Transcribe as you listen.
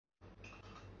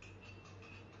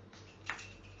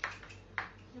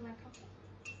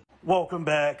Welcome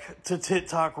back to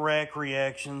TikTok Rack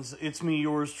Reactions. It's me,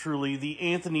 yours truly, the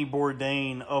Anthony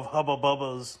Bourdain of Hubba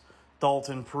Bubba's,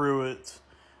 Dalton Pruitt.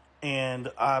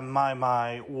 And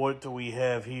my, what do we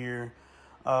have here?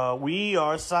 We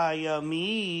are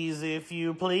Siamese, if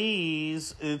you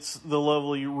please. It's the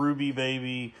lovely Ruby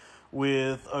Baby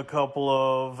with a couple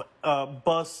of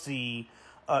busty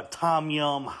Tom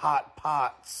Yum hot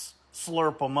pots.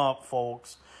 Slurp them up,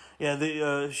 folks.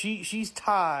 Yeah, she's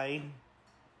Thai.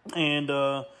 And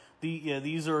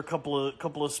these are a couple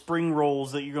of spring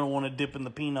rolls that you're gonna want to dip in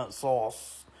the peanut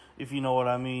sauce, if you know what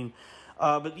I mean.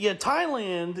 But yeah,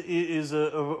 Thailand is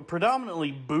a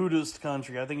predominantly Buddhist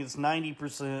country. I think it's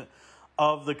 90%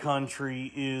 of the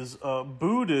country is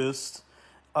Buddhist,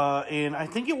 and I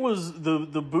think it was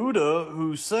the Buddha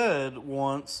who said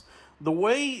once, "The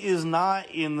way is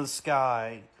not in the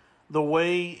sky, the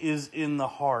way is in the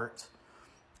heart."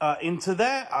 And to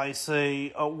that I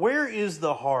say, where is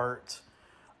the heart?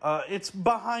 It's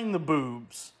behind the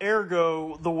boobs.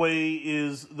 Ergo, the way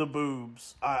is the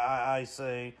boobs, I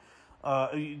say.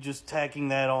 Just tacking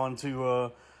that on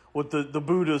to what the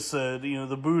Buddha said. You know,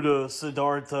 the Buddha,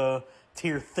 Siddhartha,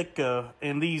 Tirthika,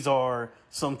 and these are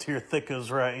some Tirthikas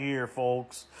right here,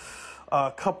 folks.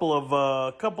 A couple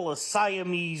of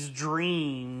Siamese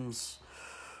dreams.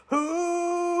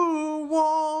 Who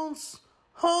wants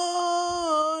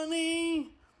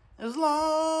honey, as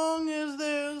long as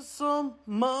there's some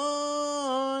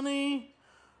money?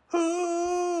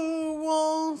 Who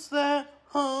wants that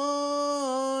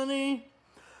honey?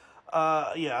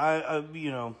 I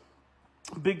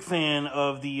big fan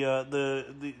of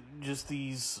the just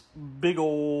these big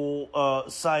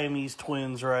old Siamese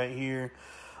twins right here.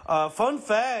 Fun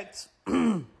fact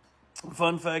about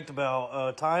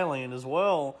Thailand as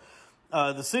well.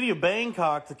 The city of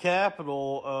Bangkok, the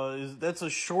capital, that's a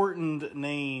shortened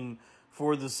name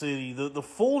for the city. The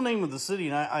full name of the city,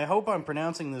 and I hope I'm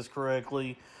pronouncing this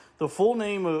correctly, the full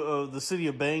name of the city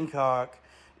of Bangkok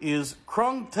is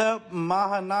Krungthep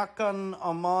Mahanakan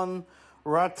Aman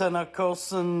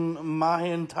Ratanakosan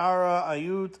Mahintara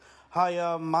Ayut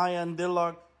Haya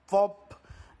Mayandilak Fop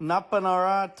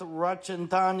Napanarat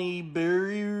Rachantani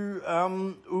Biru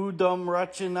Udam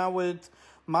Rachinawit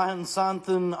Mahan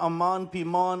Santhan Aman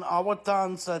Pimon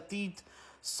Awatan Satit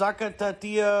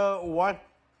Sakatatia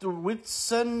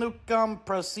Witsenukam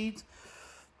Prasit.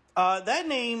 That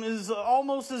name is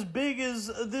almost as big as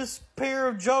this pair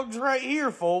of jugs right here,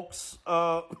 folks.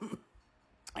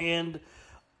 And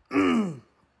you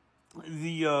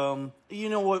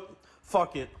know what?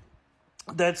 Fuck it.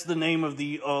 That's the name of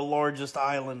the largest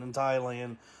island in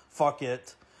Thailand. Fuck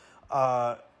it.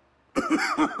 A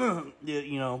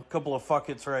couple of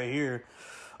fuckets right here.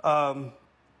 And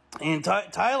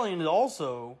Thailand is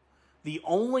also the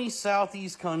only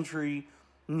Southeast country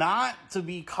not to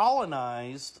be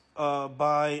colonized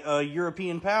by a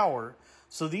European power.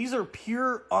 So these are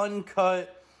pure,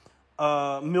 uncut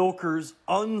milkers,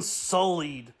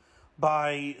 unsullied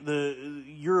by the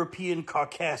European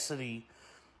caucasity.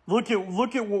 Look at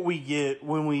what we get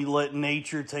when we let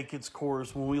nature take its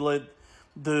course, when we let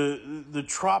the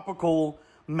tropical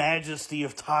majesty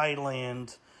of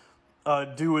Thailand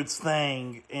do its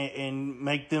thing and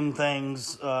make them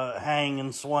things hang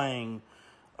and swang.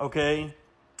 Okay,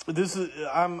 this is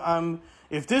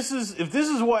if this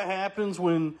is what happens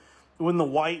when the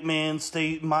white man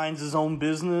minds his own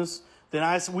business,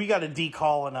 then we got to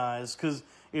decolonize. Because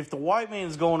if the white man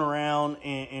is going around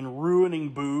and ruining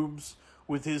boobs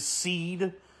with his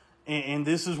seed, and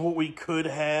this is what we could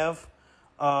have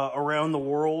around the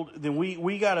world, then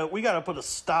we gotta put a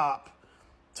stop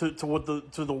to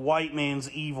the white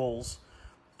man's evils,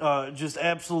 just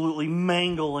absolutely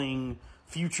mangling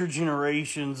future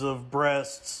generations of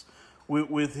breasts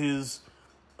with his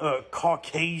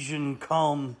Caucasian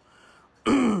cum.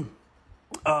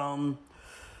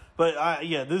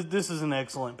 This is an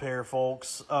excellent pair,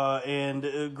 folks,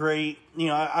 and great. You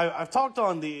know, I've talked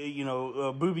on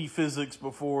the booby physics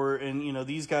before, and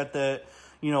these got that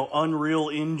Unreal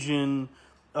Engine,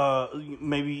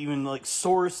 maybe even like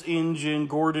Source Engine,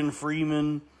 Gordon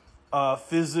Freeman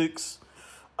physics,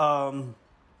 and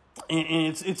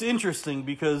it's interesting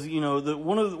because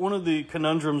one of the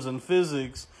conundrums in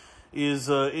physics is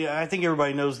I think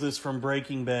everybody knows this from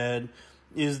Breaking Bad,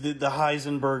 is the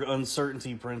Heisenberg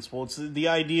uncertainty principle. It's the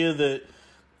idea that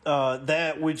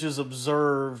that which is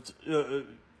observed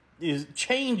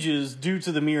changes due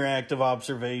to the mere act of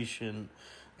observation.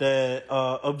 That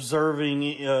observing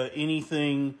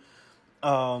anything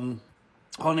on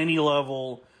any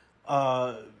level,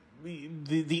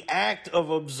 the act of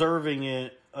observing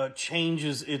it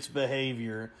changes its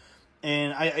behavior.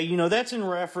 And that's in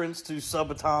reference to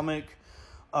subatomic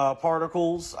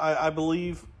particles, I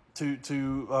believe,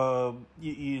 to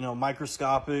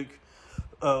microscopic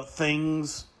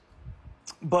things.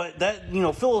 But that,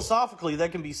 philosophically,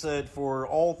 that can be said for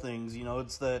all things.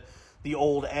 It's the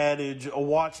old adage, a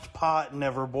watched pot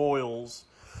never boils.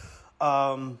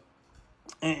 So,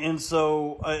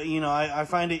 I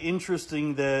find it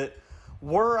interesting that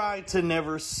were I to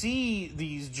never see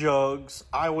these jugs,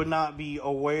 I would not be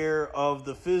aware of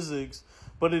the physics,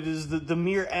 but it is the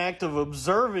mere act of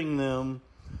observing them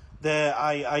that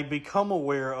I become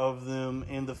aware of them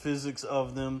and the physics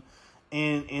of them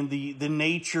and the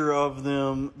nature of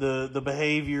them, the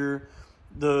behavior,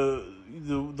 the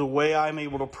way I'm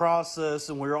able to process,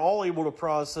 and we're all able to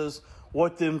process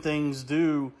what them things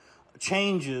do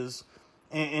changes.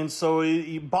 And so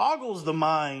it boggles the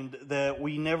mind that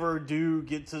we never do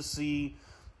get to see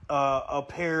a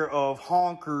pair of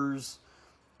honkers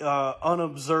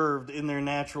unobserved in their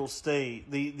natural state.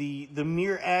 The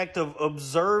mere act of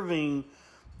observing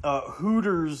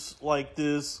hooters like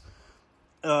this,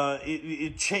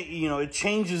 it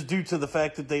changes due to the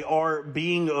fact that they are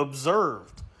being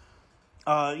observed.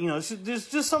 It's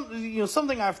just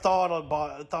something I've thought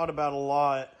about a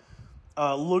lot.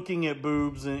 Looking at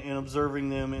boobs and observing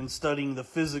them and studying the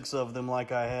physics of them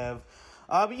like I have.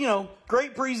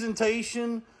 Great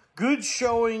presentation, good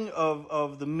showing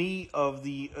of the meat of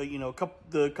the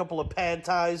couple of pad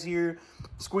thais here.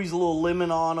 Squeeze a little lemon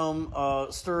on them,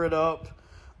 stir it up,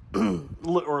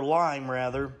 or lime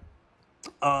rather.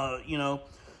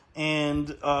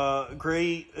 And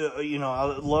great.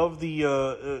 I love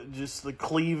the just the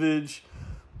cleavage.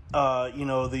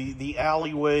 The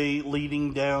alleyway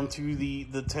leading down to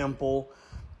the temple.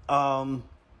 Fun,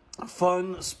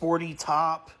 sporty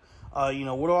top. What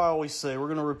do I always say? We're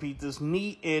gonna repeat this: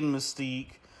 meat and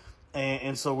mystique.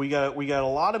 And so we got a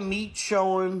lot of meat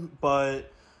showing,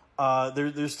 but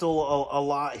there's still a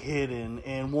lot hidden,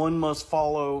 and one must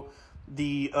follow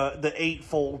the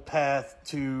eightfold path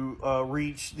to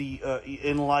reach the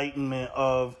enlightenment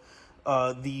of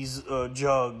these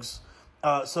jugs.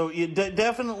 So it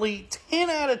definitely 10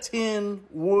 out of 10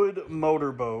 wood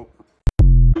motorboat.